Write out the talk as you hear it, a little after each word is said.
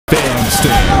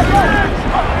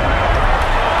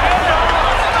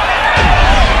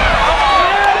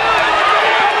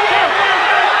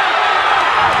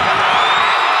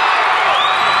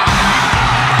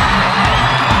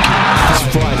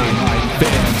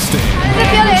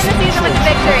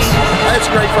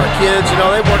great for our kids. You know,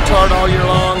 they've worked hard all year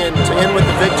long, and to end with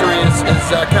the victory is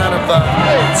kind of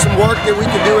some work that we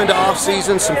can do into off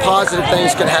season. Some positive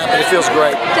things can happen. It feels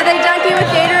great. Did they dunk you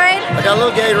with Gatorade? I got a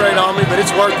little Gatorade on me, but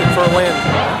it's worth it for a win.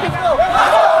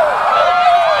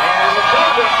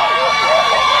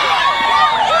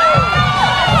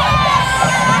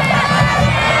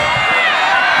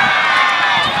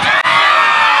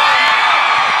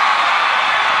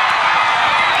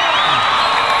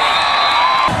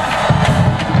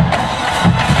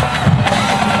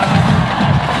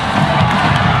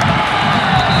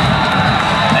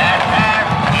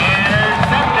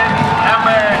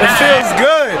 It feels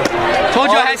good. Told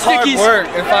you I had stickies. Hard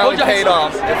work. It finally paid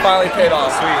off. It finally paid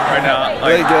off. Sweet right now.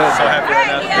 Really good. So happy right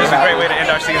now. It's a great way to end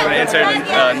our season and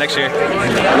enter next year.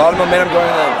 A lot of momentum going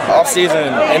into the off season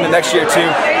and into next year too.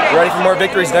 Ready for more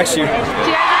victories next year.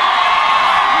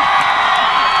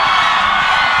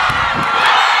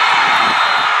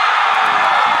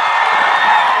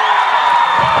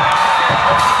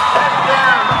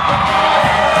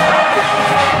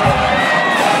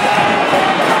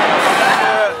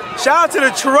 Shout out to the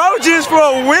Trojans for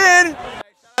a win.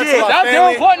 Shout out to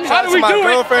Deryl Bunton. How did we do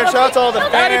it? Shout out to all the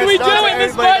fans. How did we do it,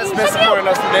 Miss Bunton? That's been supporting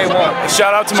us from day one.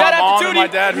 Shout out to my mom and my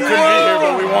dad who couldn't be here,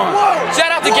 but we won.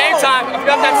 Shout out to Game Time. I've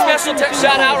got that special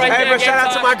shout out right there. Hey, but shout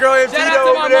out to my girl Shout out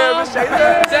to my mom.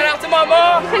 Shout out to my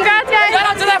mom. Congrats, guys. Shout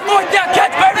out to that fourth down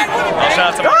catch, baby.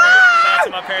 Shout out to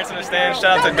my parents in the stand.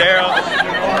 Shout out to Deryl.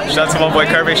 Shout out to my boy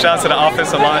Kirby. Shout out to the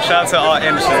offensive line. Shout out to all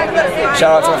industry.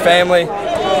 Shout out to my family,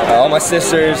 all my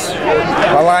sisters,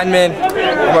 my linemen,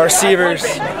 my receivers.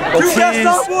 Two best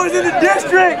sophomores in the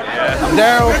district.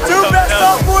 Daryl. The two best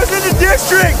sophomores in the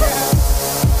district.